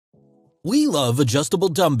We love adjustable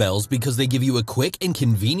dumbbells because they give you a quick and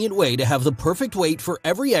convenient way to have the perfect weight for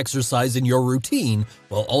every exercise in your routine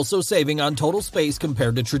while also saving on total space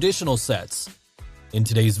compared to traditional sets. In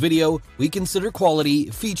today's video, we consider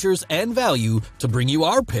quality, features, and value to bring you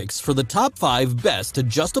our picks for the top 5 best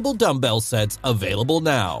adjustable dumbbell sets available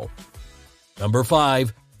now. Number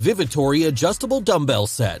 5. Vivitory Adjustable Dumbbell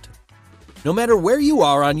Set. No matter where you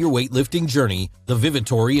are on your weightlifting journey, the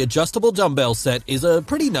Vivitory Adjustable Dumbbell Set is a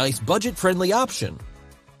pretty nice budget-friendly option.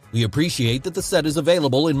 We appreciate that the set is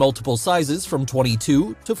available in multiple sizes from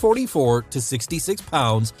 22 to 44 to 66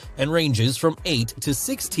 pounds and ranges from 8 to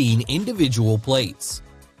 16 individual plates.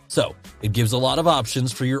 So, it gives a lot of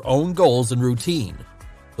options for your own goals and routine.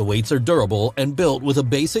 The weights are durable and built with a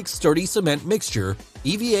basic sturdy cement mixture,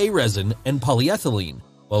 EVA resin, and polyethylene,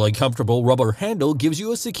 while a comfortable rubber handle gives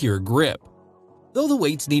you a secure grip. Though the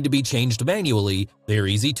weights need to be changed manually, they are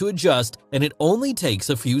easy to adjust and it only takes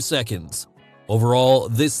a few seconds. Overall,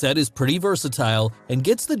 this set is pretty versatile and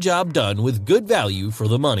gets the job done with good value for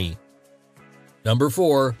the money. Number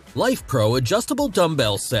 4. LifePro Adjustable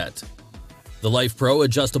Dumbbell Set. The LifePro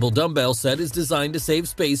Adjustable Dumbbell Set is designed to save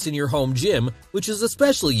space in your home gym, which is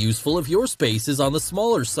especially useful if your space is on the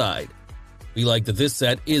smaller side. We like that this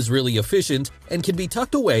set is really efficient and can be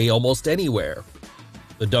tucked away almost anywhere.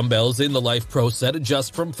 The dumbbells in the LifePro set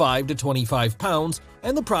adjust from 5 to 25 pounds,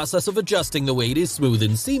 and the process of adjusting the weight is smooth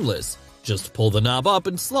and seamless. Just pull the knob up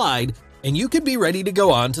and slide, and you can be ready to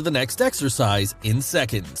go on to the next exercise in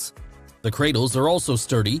seconds. The cradles are also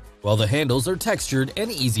sturdy, while the handles are textured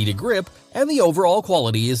and easy to grip, and the overall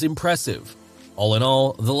quality is impressive. All in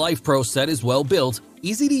all, the LifePro set is well built,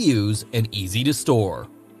 easy to use, and easy to store.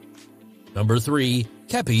 Number 3.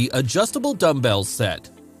 Keppi Adjustable Dumbbell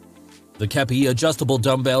Set. The Keppi Adjustable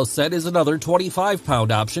Dumbbell Set is another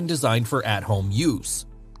 25-pound option designed for at-home use.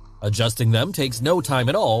 Adjusting them takes no time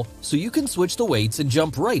at all, so you can switch the weights and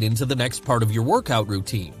jump right into the next part of your workout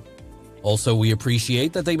routine. Also, we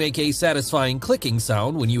appreciate that they make a satisfying clicking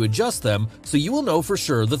sound when you adjust them, so you will know for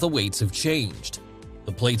sure that the weights have changed.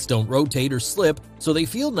 The plates don't rotate or slip, so they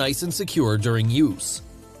feel nice and secure during use.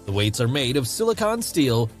 The weights are made of silicone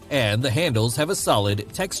steel, and the handles have a solid,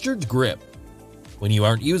 textured grip. When you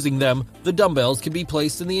aren't using them, the dumbbells can be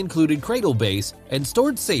placed in the included cradle base and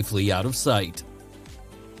stored safely out of sight.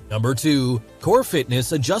 Number 2. Core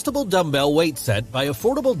Fitness Adjustable Dumbbell Weight Set by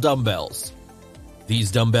Affordable Dumbbells.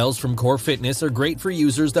 These dumbbells from Core Fitness are great for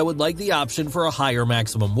users that would like the option for a higher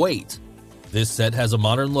maximum weight. This set has a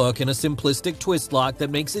modern look and a simplistic twist lock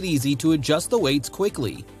that makes it easy to adjust the weights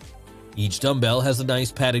quickly. Each dumbbell has a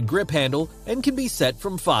nice padded grip handle and can be set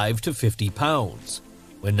from 5 to 50 pounds.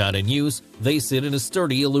 When not in use, they sit in a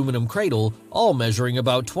sturdy aluminum cradle, all measuring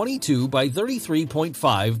about 22 by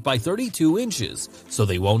 33.5 by 32 inches, so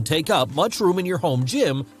they won't take up much room in your home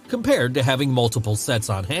gym compared to having multiple sets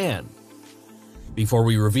on hand. Before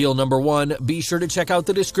we reveal number 1, be sure to check out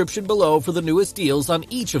the description below for the newest deals on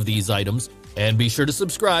each of these items, and be sure to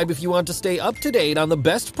subscribe if you want to stay up to date on the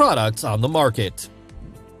best products on the market.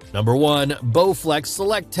 Number 1. Bowflex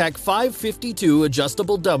SelectTech 552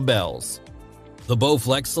 Adjustable Dumbbells. The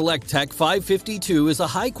Bowflex SelectTech 552 is a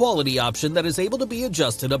high-quality option that is able to be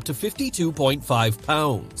adjusted up to 52.5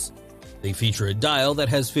 pounds. They feature a dial that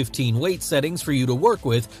has 15 weight settings for you to work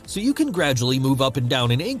with, so you can gradually move up and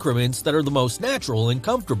down in increments that are the most natural and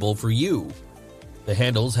comfortable for you. The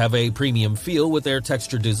handles have a premium feel with their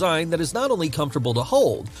textured design that is not only comfortable to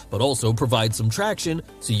hold, but also provides some traction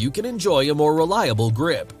so you can enjoy a more reliable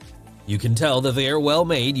grip. You can tell that they are well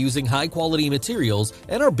made using high-quality materials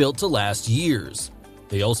and are built to last years.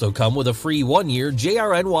 They also come with a free 1-year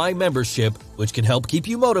JRNY membership, which can help keep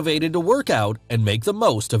you motivated to work out and make the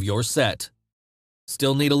most of your set.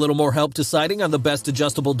 Still need a little more help deciding on the best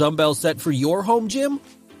adjustable dumbbell set for your home gym?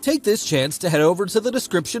 Take this chance to head over to the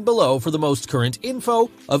description below for the most current info,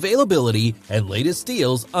 availability, and latest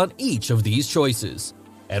deals on each of these choices.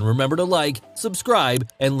 And remember to like, subscribe,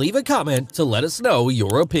 and leave a comment to let us know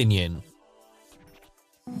your opinion.